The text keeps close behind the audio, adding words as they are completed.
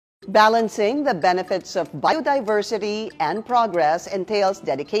Balancing the benefits of biodiversity and progress entails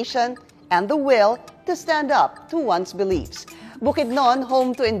dedication and the will to stand up to one's beliefs. Bukidnon,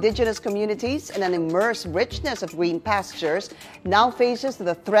 home to indigenous communities and an immense richness of green pastures, now faces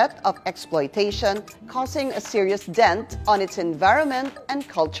the threat of exploitation, causing a serious dent on its environment and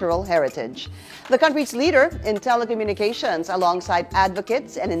cultural heritage. The country's leader in telecommunications, alongside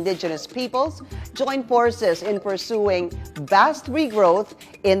advocates and indigenous peoples, joined forces in pursuing vast regrowth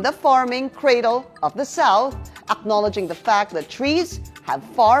in the farming cradle of the South, acknowledging the fact that trees have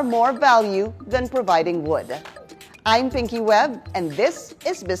far more value than providing wood. I'm Pinky Webb, and this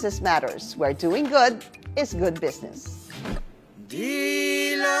is Business Matters, where doing good is good business.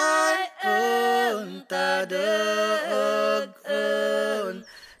 Dilay tadaag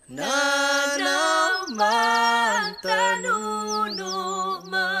nanaman tanuno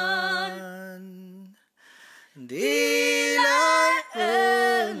man. Dilay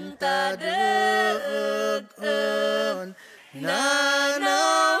tadaag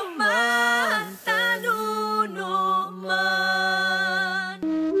nanaman tanuno man.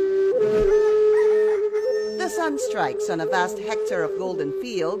 The sun strikes on a vast hectare of golden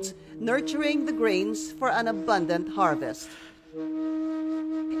fields, nurturing the grains for an abundant harvest.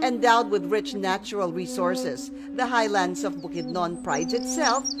 Endowed with rich natural resources, the highlands of Bukidnon prides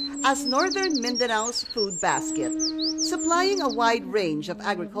itself as northern Mindanao's food basket, supplying a wide range of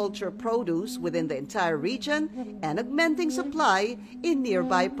agriculture produce within the entire region and augmenting supply in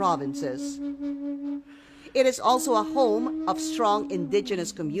nearby provinces. It is also a home of strong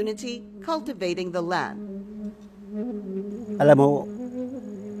indigenous community cultivating the land. Alam mo,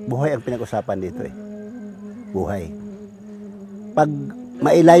 buhay ang pinag-usapan dito eh. Buhay. Pag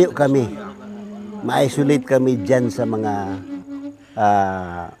mailayo kami, ma-isolate kami dyan sa mga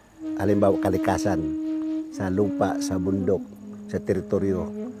halimbawa kalikasan, sa lupa, sa bundok, sa teritoryo,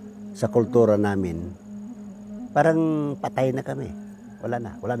 sa kultura namin, parang patay na kami.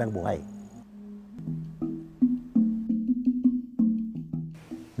 Wala nang buhay.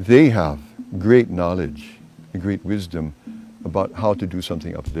 They have great knowledge and great wisdom about how to do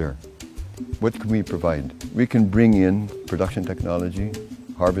something up there. What can we provide? We can bring in production technology,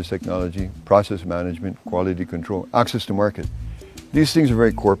 harvest technology, process management, quality control, access to market. These things are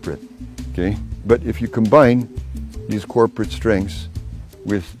very corporate, okay? But if you combine these corporate strengths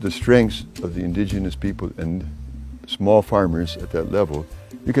with the strengths of the indigenous people and small farmers at that level,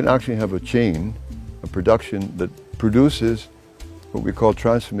 you can actually have a chain, a production that produces what we call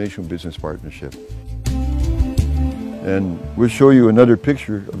transformational business partnership. And we'll show you another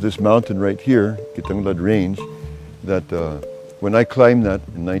picture of this mountain right here, Kitanglad Range, that when I climbed that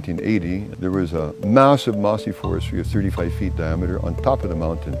in 1980, there was a massive mossy forestry of 35 feet diameter on top of the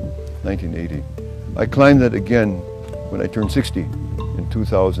mountain, 1980. I climbed that again when I turned 60 in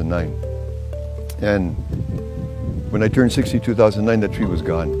 2009. And when I turned 60 in 2009, that tree was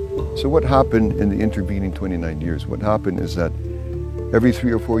gone. So what happened in the intervening 29 years? What happened is that every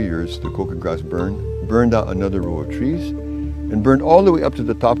 3 or 4 years, the coca grass burned out another row of trees, and burned all the way up to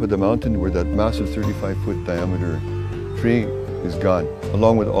the top of the mountain where that massive 35-foot diameter tree is gone,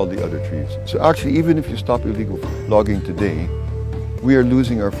 along with all the other trees. So actually, even if you stop illegal logging today, we are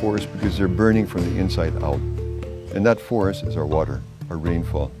losing our forest because they're burning from the inside out. And that forest is our water, our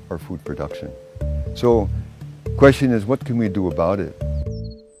rainfall, our food production. So the question is, what can we do about it?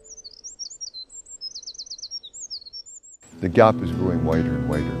 The gap is growing wider and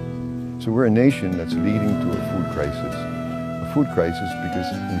wider. So we're a nation that's leading to a food crisis. A food crisis because,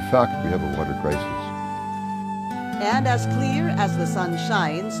 in fact, we have a water crisis. And as clear as the sun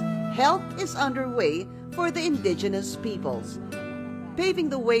shines, health is underway for the indigenous peoples, paving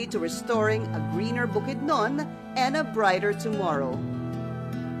the way to restoring a greener Bukidnon and a brighter tomorrow.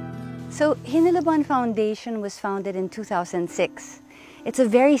 So, Hineleban Foundation was founded in 2006. It's a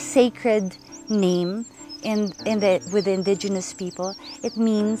very sacred name with the indigenous people. It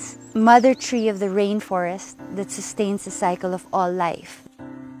means mother tree of the rainforest that sustains the cycle of all life.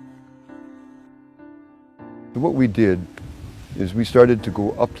 What we did is we started to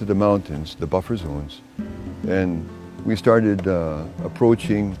go up to the mountains, the buffer zones, and we started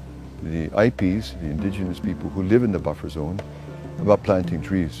approaching the IPs, the indigenous people who live in the buffer zone, about planting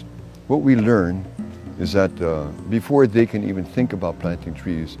trees. What we learned is that before they can even think about planting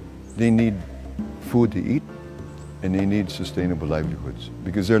trees, they need food to eat, and they need sustainable livelihoods.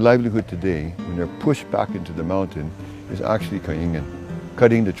 Because their livelihood today, when they're pushed back into the mountain, is actually kaingan,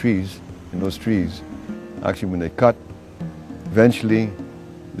 cutting the trees, and those trees, actually when they cut, eventually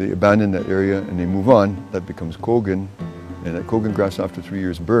they abandon that area and they move on. That becomes kogan, and that kogan grass after 3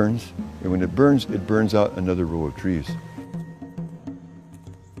 years burns, and when it burns out another row of trees.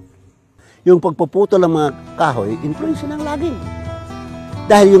 Yung pagpuputol ng mga kahoy, influence ng logging.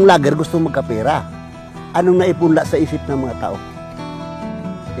 Dahil yung logger gusto magkapera. Anong naipunla sa isip ng mga tao?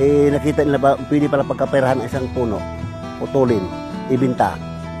 Nakita nila ba, pwede pala pagkaperahan ng isang puno, putulin, ibinta.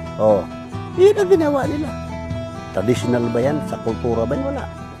 Yun ang ginawa nila. Traditional ba yan? Sa kultura ba yan? Wala.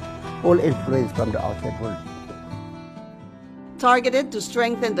 All influence from the outside world. Targeted to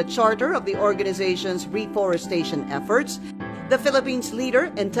strengthen the charter of the organization's reforestation efforts, the Philippines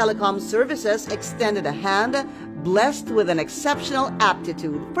leader in telecom services extended a hand, blessed with an exceptional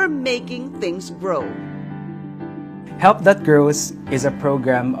aptitude for making things grow. Help That Grows is a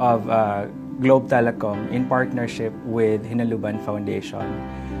program of Globe Telecom in partnership with Hineleban Foundation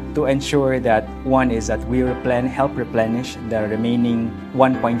to ensure that one is that we help replenish the remaining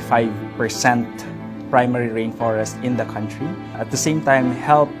 1.5% primary rainforest in the country. At the same time,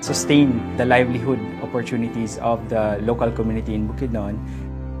 help sustain the livelihood opportunities of the local community in Bukidnon.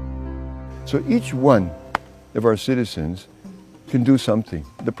 So each one of our citizens can do something.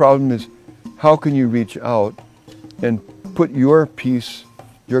 The problem is, how can you reach out and put your piece,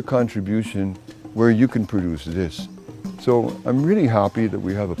 your contribution, where you can produce this? So I'm really happy that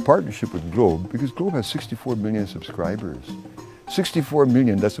we have a partnership with Globe, because Globe has 64 million subscribers. 64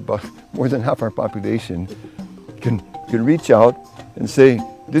 million, that's about more than half our population, can reach out and say,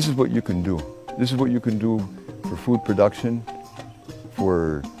 this is what you can do. This is what you can do for food production,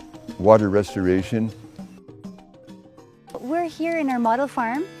 for water restoration. We're here in our model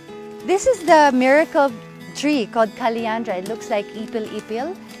farm. This is the miracle tree called Caliandra. It looks like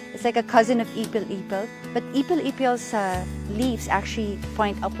ipil-ipil. It's like a cousin of ipil-ipil. But ipil-ipil's leaves actually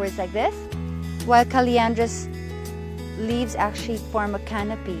point upwards like this, while Caliandra's leaves actually form a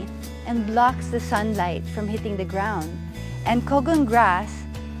canopy and blocks the sunlight from hitting the ground. And Kogon grass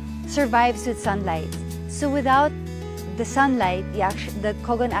survives with sunlight. So without the sunlight, the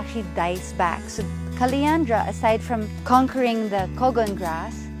Kogon actually dies back. So Caliandra, aside from conquering the Kogon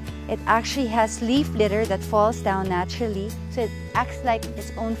grass, it actually has leaf litter that falls down naturally. So it acts like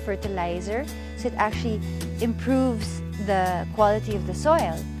its own fertilizer. So it actually improves the quality of the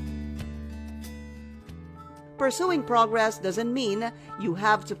soil. Pursuing progress doesn't mean you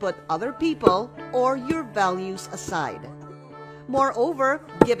have to put other people or your values aside. Moreover,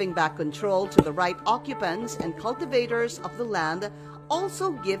 giving back control to the right occupants and cultivators of the land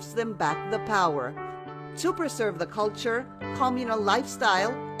also gives them back the power to preserve the culture, communal lifestyle,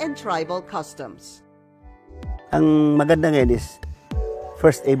 and tribal customs. Ang maganda ngayon is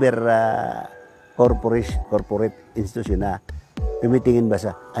first ever corporate institution na tumitingin ba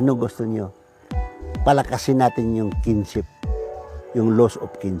sa ano gusto nyo. Palakasin natin yung kinship, yung laws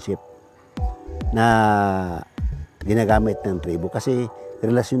of kinship na ginagamit ng tribo. Kasi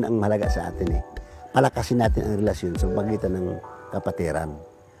relasyon ang mahalaga sa atin eh. Palakasin natin ang relasyon sa pagitan ng kapatiran.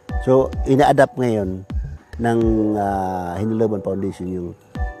 So, ina-adapt ngayon ng Hineleban Foundation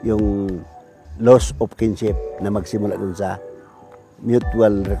yung laws of kinship na magsimula dun sa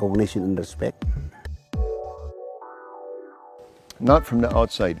mutual recognition and respect. Not from the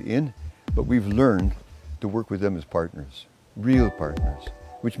outside in, but we've learned to work with them as partners, real partners,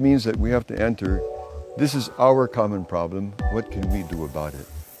 which means that we have to enter, this is our common problem, what can we do about it?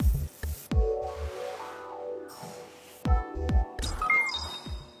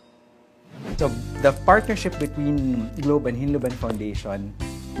 So the partnership between Globe and Hineleban Foundation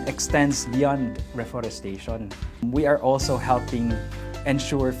extends beyond reforestation. We are also helping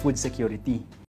ensure food security.